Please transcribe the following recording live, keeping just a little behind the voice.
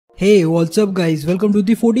Hey, what's up guys? Welcome to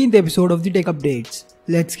the 14th episode of the Tech Updates.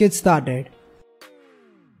 Let's get started.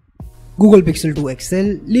 Google Pixel 2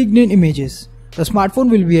 XL leaked in images. The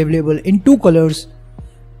smartphone will be available in two colors,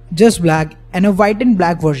 just black and a white and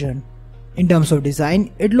black version. In terms of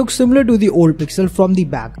design, it looks similar to the old Pixel from the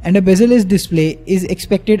back, and a bezel-less display is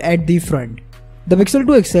expected at the front. The Pixel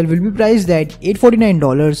 2 XL will be priced at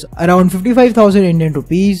 $849, around 55,000 Indian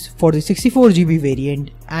rupees for the 64GB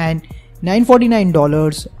variant, and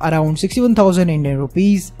 $949, around 61,000 Indian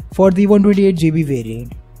rupees for the 128GB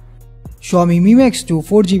variant. Xiaomi Mi Max 2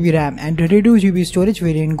 4GB RAM and 32GB storage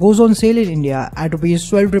variant goes on sale in India at Rs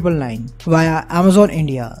 12,999 via Amazon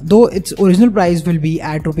India, though its original price will be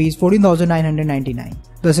at Rs 14,999.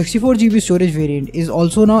 The 64GB storage variant is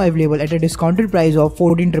also now available at a discounted price of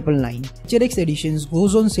 14,999. HRX editions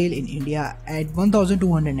goes on sale in India at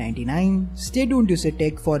 1,299. Stay tuned to Sid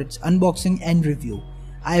Tech for its unboxing and review.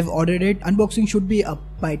 I have ordered it. Unboxing should be up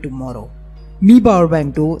by tomorrow. Mi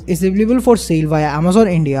Powerbank 2 is available for sale via Amazon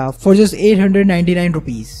India for just 899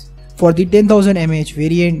 rupees for the 10,000 mAh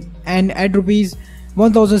variant and at rupees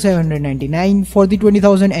 1,799 for the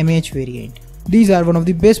 20,000 mAh variant. These are one of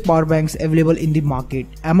the best power banks available in the market.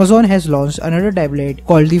 Amazon has launched another tablet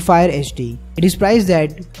called the Fire HD. It is priced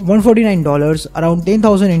at $149, around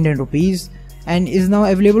 10,000 Indian rupees, and is now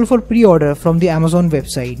available for pre-order from the Amazon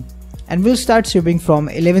website and will start shipping from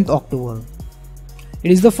 11th October.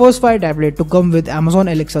 It is the first Fire tablet to come with Amazon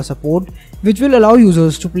Alexa support, which will allow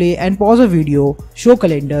users to play and pause a video, show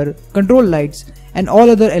calendar, control lights, and all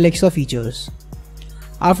other Alexa features.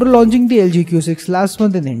 After launching the LG Q6 last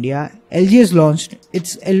month in India, LG has launched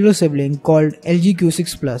its elder sibling called LG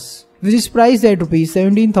Q6 Plus, which is priced at Rs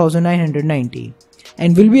 17,990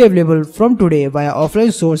 and will be available from today via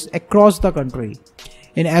offline stores across the country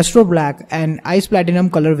in Astro Black and Ice Platinum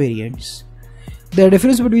color variants. The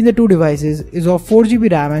difference between the two devices is of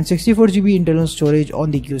 4GB RAM and 64GB internal storage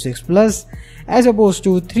on the Q6 Plus as opposed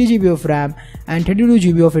to 3GB of RAM and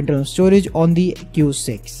 32GB of internal storage on the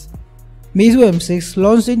Q6. Meizu M6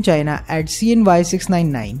 launched in China at CNY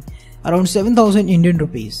 699, around 7,000 Indian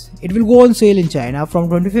rupees. It will go on sale in China from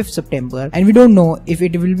 25th September and we don't know if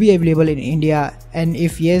it will be available in India, and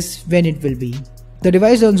if yes, when it will be. The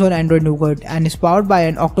device runs on Android Nougat and is powered by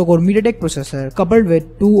an octa-core MediaTek processor coupled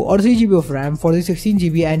with 2 or 3GB of RAM for the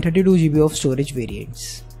 16GB and 32GB of storage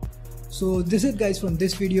variants. So this is it guys from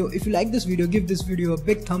this video. If you like this video, give this video a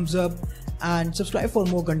big thumbs up and subscribe for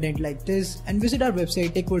more content like this, and visit our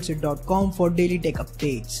website techworldsid.com for daily tech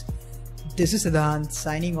updates. This is Siddhant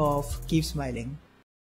signing off. Keep smiling.